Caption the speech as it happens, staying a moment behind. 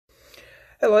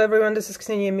Hello everyone, this is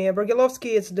Ksenia Mia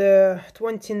Bragilovsky. It's the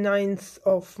 29th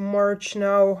of March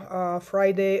now,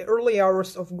 Friday, early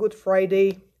hours of Good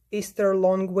Friday, Easter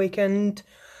long weekend.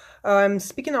 I'm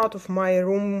speaking out of my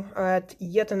room at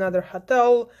yet another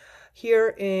hotel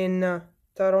here in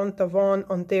Toronto, Vaughan,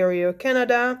 Ontario,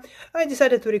 Canada. I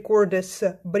decided to record this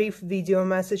brief video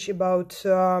message about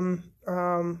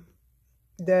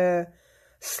the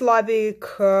Slavic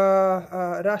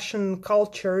Russian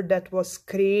culture that was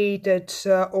created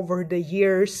over the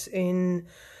years in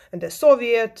the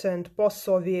Soviet and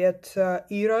post-Soviet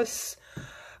eras.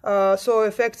 So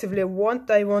effectively what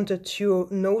I wanted to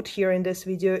note here in this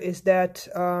video is that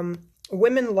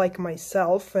women like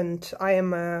myself, and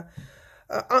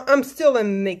I'm still a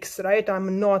mix, right?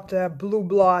 I'm not a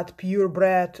blue-blood,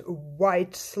 purebred,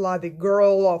 white Slavic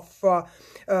girl of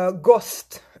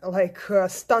GOST, like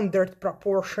standard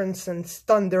proportions and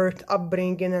standard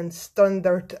upbringing and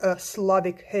standard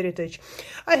Slavic heritage.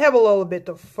 I have a little bit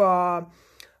of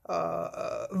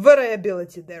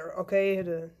variability there, okay?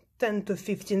 The 10 to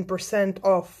 15%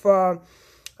 of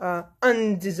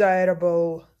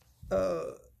undesirable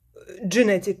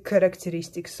genetic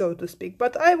characteristics, so to speak.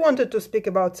 But I wanted to speak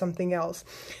about something else.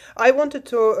 I wanted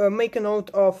to make a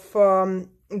note of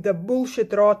the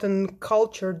bullshit rotten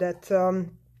culture that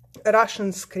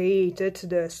Russians created,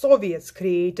 the Soviets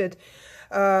created,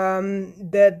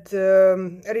 that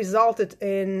resulted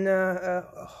in a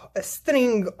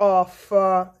string of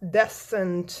deaths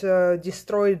and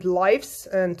destroyed lives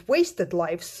and wasted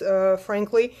lives,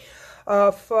 frankly,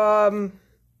 of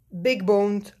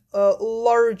big-boned,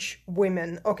 large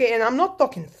women. Okay, and I'm not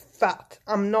talking fat.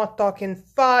 I'm not talking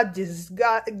fat,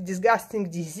 disgusting,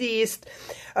 diseased,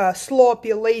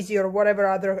 sloppy, lazy, or whatever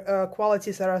other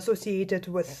qualities are associated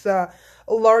with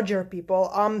larger people.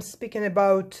 I'm speaking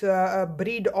about a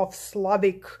breed of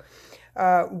Slavic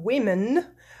women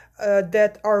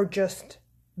that are just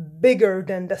bigger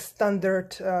than the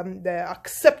standard, the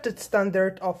accepted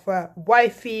standard of a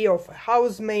wifey, of a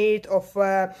housemaid, of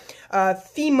a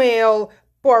female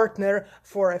partner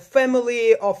for a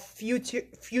family of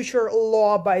future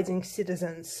law-abiding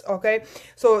citizens. Okay,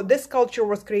 so this culture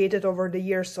was created over the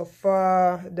years of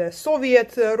the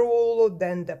Soviet rule,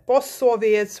 then the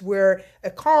post-Soviets, where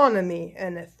economy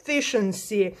and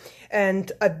efficiency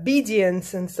and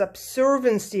obedience and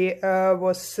subserviency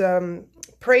was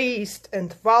praised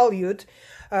and valued,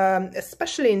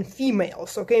 especially in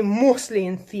females, okay, mostly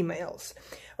in females,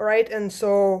 all right? And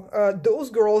so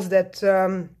those girls that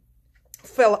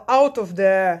fell out of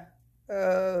the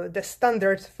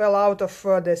standard, fell out of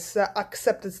this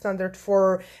accepted standard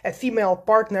for a female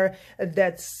partner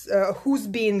that's who's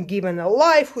being given a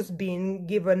life, who's being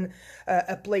given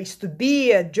a place to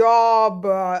be, a job,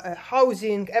 a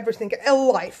housing, everything, a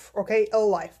life, okay, a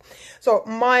life. So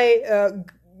my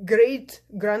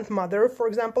great-grandmother, for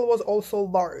example, was also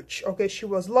large, okay? She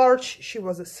was large, she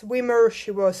was a swimmer,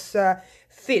 she was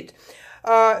fit.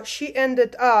 She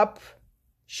ended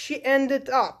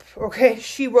up, okay,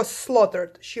 she was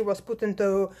slaughtered. She was put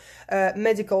into a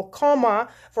medical coma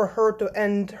for her to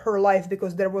end her life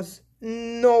because there was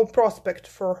no prospect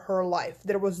for her life.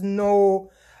 There was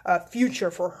no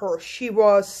future for her. She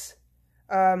was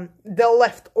the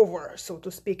leftover, so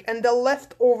to speak. And the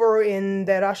leftover in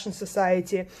the Russian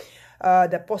society,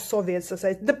 the post-Soviet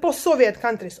society, the post-Soviet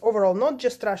countries overall, not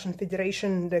just Russian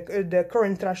Federation, the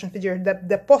current Russian Federation,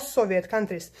 the post-Soviet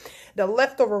countries, the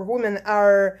leftover women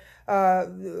are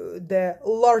the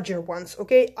larger ones,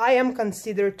 okay? I am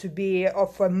considered to be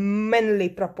of manly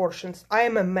proportions. I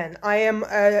am a man. I am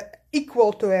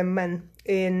equal to a man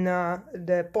in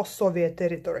the post-Soviet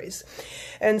territories.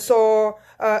 And so,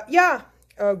 yeah,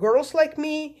 girls like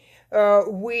me,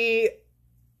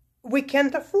 we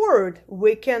can't afford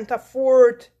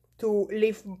to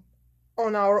live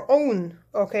on our own,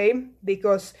 okay?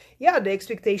 Because, yeah, the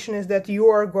expectation is that you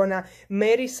are gonna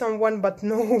marry someone, but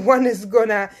no one is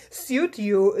gonna suit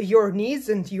you, your needs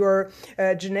and your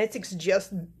genetics,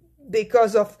 just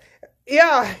because of,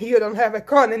 yeah, you don't have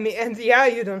economy, and yeah,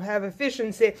 you don't have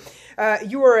efficiency.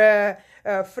 You're a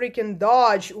freaking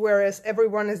Dodge, whereas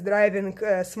everyone is driving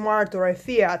a Smart or a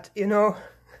Fiat, you know?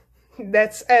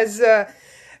 That's as a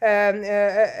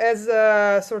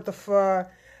sort of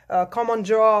common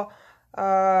draw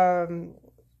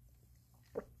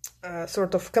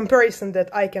sort of comparison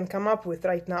that I can come up with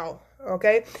right now,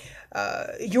 okay?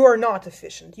 You are not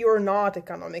efficient, you are not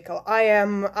economical.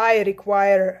 I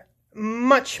require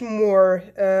much more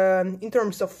in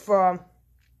terms of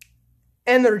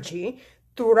energy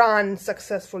to run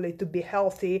successfully, to be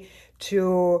healthy,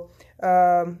 to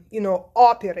you know,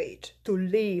 operate, to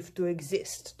live, to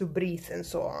exist, to breathe, and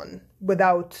so on,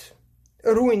 without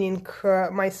ruining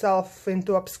myself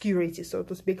into obscurity, so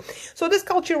to speak. So this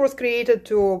culture was created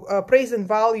to praise and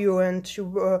value and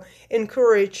to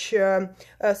encourage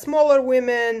smaller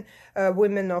women,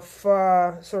 women of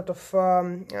sort of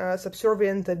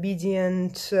subservient,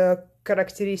 obedient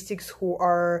characteristics, who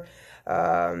are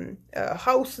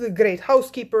great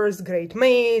housekeepers, great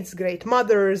maids, great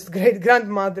mothers, great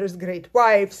grandmothers, great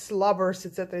wives, lovers,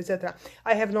 etc., etc.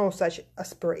 I have no such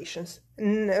aspirations.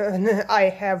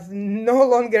 I have no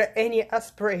longer any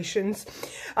aspirations.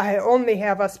 I only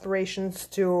have aspirations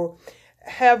to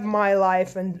have my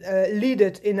life and lead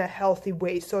it in a healthy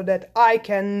way, so that I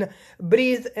can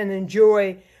breathe and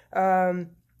enjoy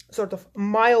sort of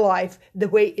my life the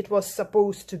way it was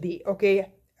supposed to be,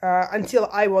 okay? Until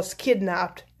I was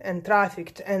kidnapped and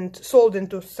trafficked and sold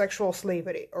into sexual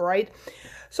slavery, all right?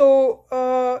 So,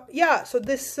 yeah, so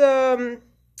this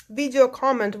video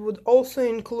comment would also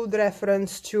include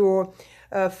reference to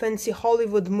fancy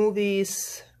Hollywood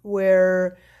movies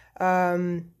where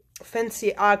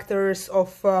fancy actors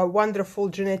of wonderful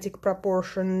genetic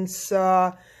proportions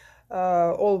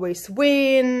always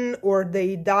win, or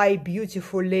they die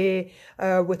beautifully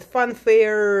with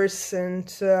fanfares and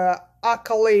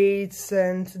accolades,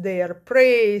 and they are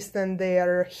praised, and they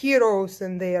are heroes,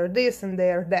 and they are this and they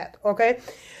are that, okay?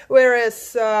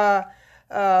 Whereas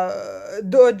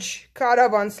Dodge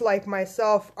caravans like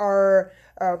myself are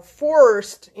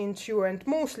forced into, and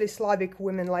mostly Slavic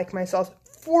women like myself,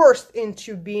 forced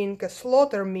into being a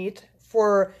slaughter meat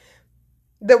for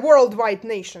the worldwide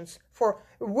nations, for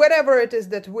whatever it is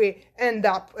that we end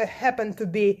up happen to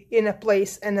be in a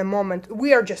place and a moment.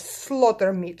 We are just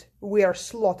slaughter meat. We are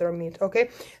slaughter meat,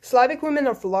 okay? Slavic women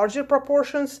of larger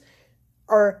proportions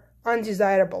are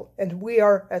undesirable, and we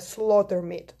are a slaughter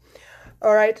meat.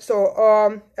 All right, so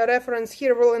a reference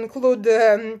here will include,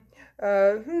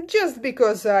 just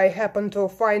because I happen to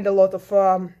find a lot of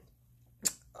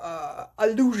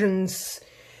allusions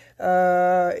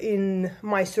in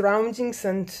my surroundings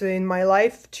and in my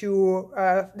life to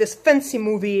this fancy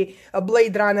movie,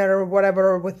 Blade Runner or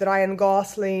whatever, with Ryan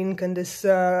Gosling and this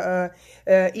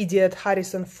idiot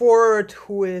Harrison Ford,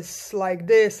 who is like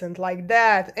this and like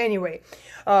that. Anyway,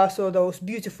 so those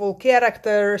beautiful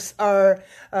characters are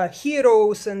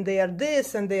heroes, and they are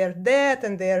this and they are that,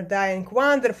 and they are dying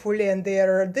wonderfully, and they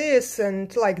are this,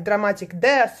 and like dramatic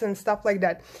deaths and stuff like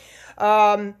that.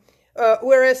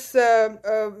 Whereas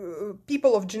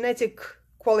people of genetic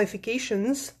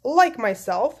qualifications, like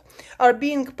myself, are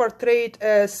being portrayed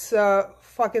as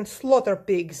fucking slaughter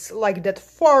pigs, like that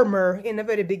farmer in the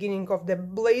very beginning of the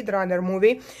Blade Runner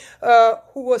movie,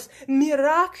 who was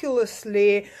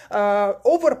miraculously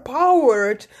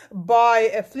overpowered by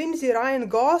a flimsy Ryan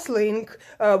Gosling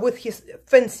with his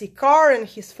fancy car and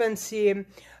his fancy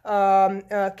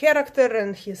character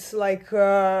and his like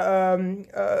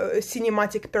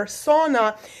cinematic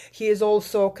persona. He is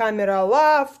also camera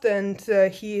loved, and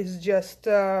he is just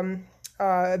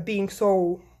being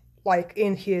so like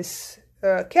in his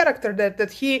character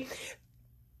that he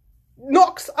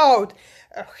knocks out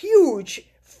a huge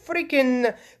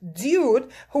freaking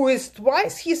dude who is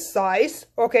twice his size,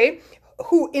 okay,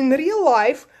 who in real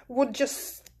life would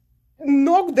just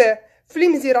knock the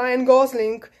flimsy Ryan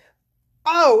Gosling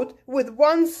out with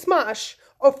one smash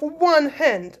of one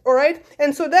hand, all right?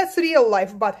 And so that's real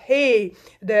life. But hey,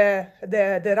 the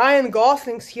Ryan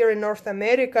Goslings here in North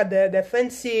America, the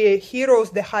fancy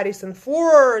heroes, the Harrison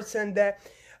Fords and the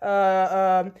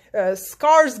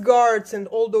Skarsgårds and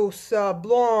all those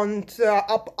blonde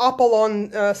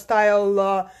Apollon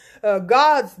style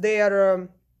gods,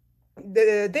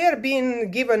 they're being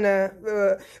given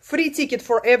a free ticket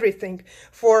for everything,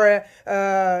 for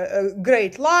a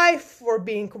great life, for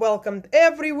being welcomed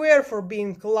everywhere, for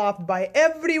being loved by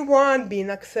everyone, being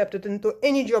accepted into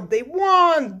any job they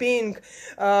want, being,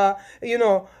 you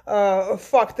know,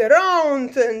 fucked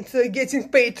around and getting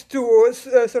paid to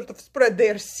sort of spread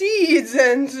their seeds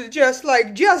and just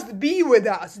be with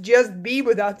us,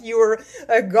 you're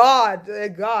a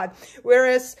god,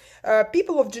 Whereas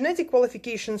people of genetic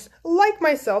qualifications like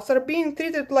myself are being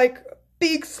treated like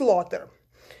pig slaughter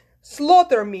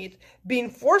meat, being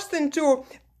forced into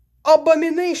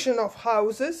abomination of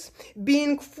houses,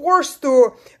 being forced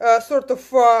to sort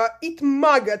of eat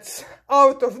maggots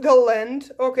out of the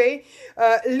land, okay,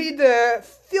 lead a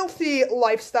filthy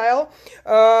lifestyle,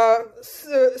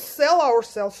 sell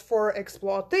ourselves for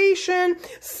exploitation,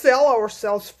 sell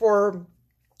ourselves for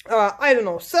I don't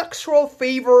know, sexual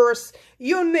favors,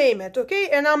 you name it, okay?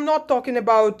 And I'm not talking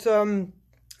about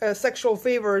sexual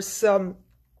favors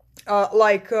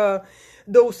like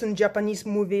those in Japanese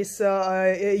movies,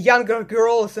 younger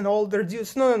girls and older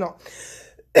dudes. No.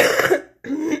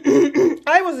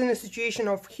 I was in a situation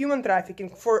of human trafficking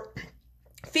for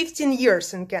 15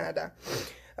 years in Canada.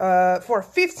 For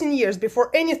 15 years before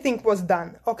anything was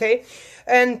done, okay?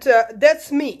 And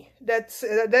that's me.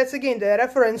 That's again the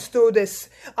reference to this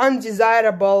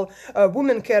undesirable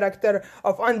woman character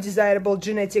of undesirable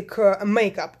genetic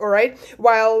makeup, all right?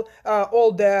 While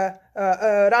all the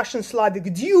Russian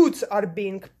Slavic dudes are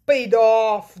being paid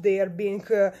off, they are being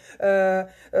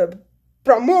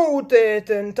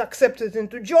promoted and accepted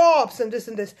into jobs and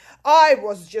this, I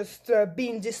was just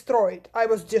being destroyed. I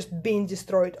was just being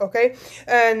destroyed, okay?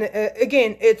 And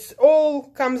again, it's all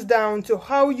comes down to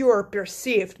how you are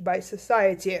perceived by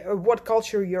society, what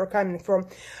culture you're coming from.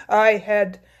 I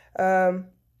had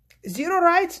zero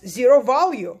rights, zero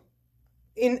value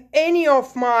in any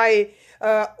of my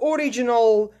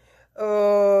original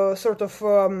sort of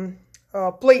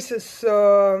places,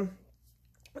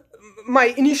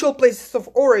 my initial places of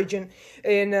origin.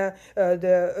 In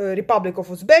the Republic of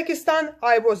Uzbekistan,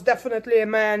 I was definitely a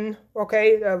man,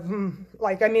 okay?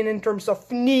 Like, I mean, in terms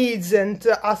of needs and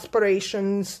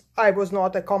aspirations, I was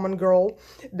not a common girl,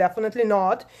 definitely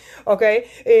not, okay?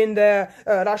 In the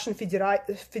Russian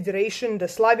Federation, the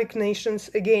Slavic nations,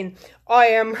 again, I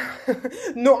am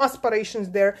no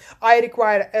aspirations there. I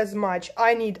require as much,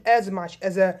 I need as much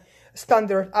as a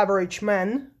standard average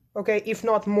man, okay, if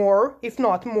not more,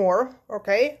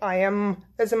 okay? I am,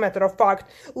 as a matter of fact,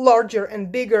 larger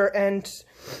and bigger and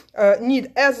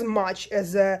need as much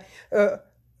as a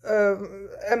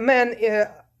man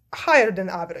higher than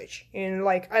average, in,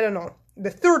 like, I don't know, the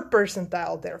third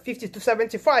percentile there, 50 to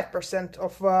 75%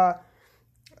 of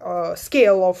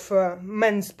scale of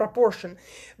men's proportion.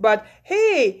 But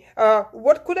hey,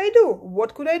 what could I do?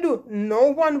 What could I do?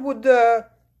 No one would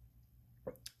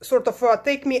sort of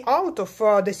take me out of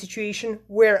the situation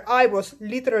where I was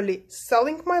literally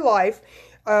selling my life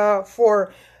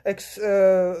for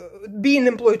being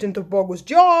employed into bogus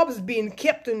jobs, being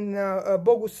kept in a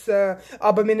bogus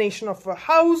abomination of a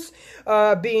house,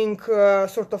 being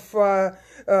sort of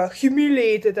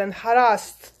humiliated and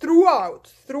harassed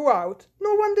throughout.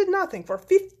 No one did nothing for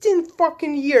 15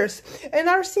 fucking years, and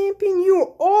RCMP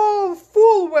knew all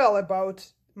full well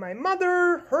about my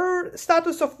mother, her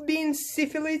status of being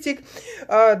syphilitic,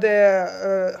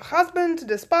 the husband,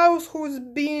 the spouse who's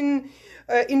been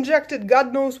injected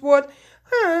God knows what.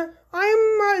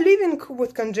 I'm living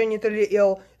with congenitally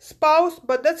ill spouse,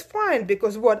 but that's fine,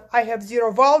 because what? I have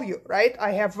zero value, right?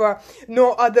 I have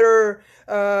no other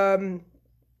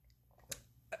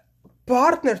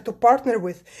partner to partner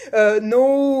with,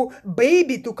 no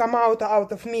baby to come out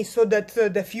of me, so that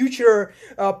the future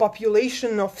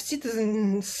population of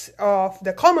citizens of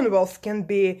the Commonwealth can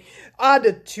be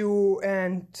added to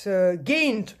and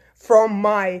gained from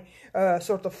my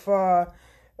sort of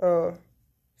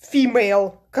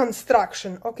female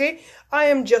construction, okay? I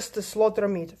am just a slaughter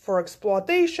meat for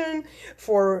exploitation,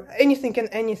 for anything and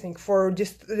anything, for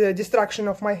destruction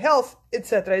of my health,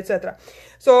 etc., etc.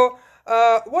 So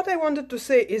what I wanted to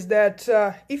say is that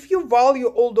if you value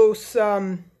all those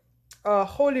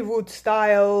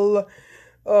Hollywood-style,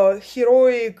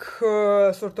 heroic,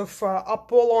 sort of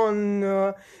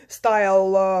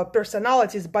Apollon-style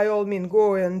personalities, by all means,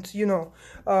 go and, you know,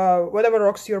 whatever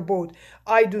rocks your boat.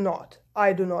 I do not.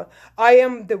 I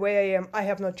am the way I am. I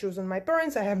have not chosen my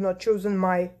parents. I have not chosen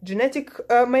my genetic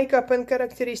makeup and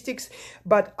characteristics,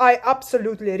 but I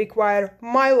absolutely require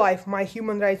my life, my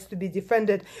human rights to be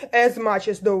defended as much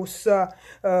as those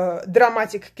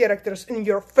dramatic characters in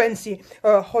your fancy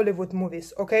Hollywood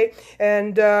movies, okay?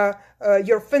 And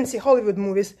your fancy Hollywood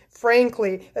movies,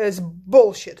 frankly, is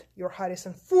bullshit. Your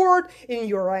Harrison Ford, in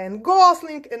your Ryan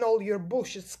Gosling, and all your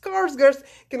bullshit Skarsgårds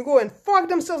can go and fuck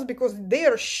themselves, because they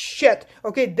are shit,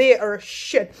 okay? They are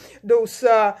shit. Those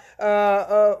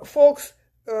folks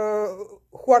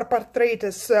who are portrayed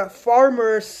as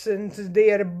farmers, and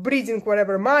they are breeding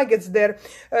whatever maggots there,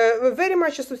 very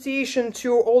much association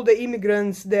to all the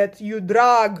immigrants that you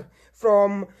drag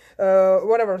from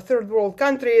whatever third world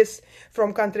countries,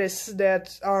 from countries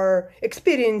that are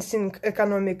experiencing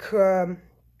economic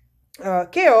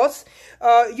chaos.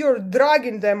 You're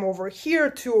dragging them over here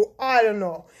to, I don't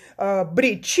know,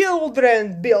 breed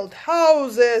children, build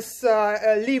houses,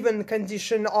 live in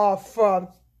condition of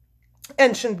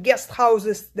ancient guest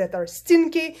houses that are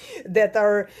stinky, that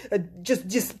are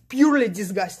just purely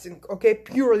disgusting, okay?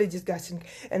 Purely disgusting.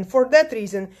 And for that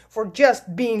reason, for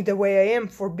just being the way I am,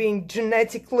 for being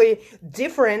genetically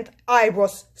different, I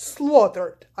was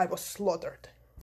slaughtered.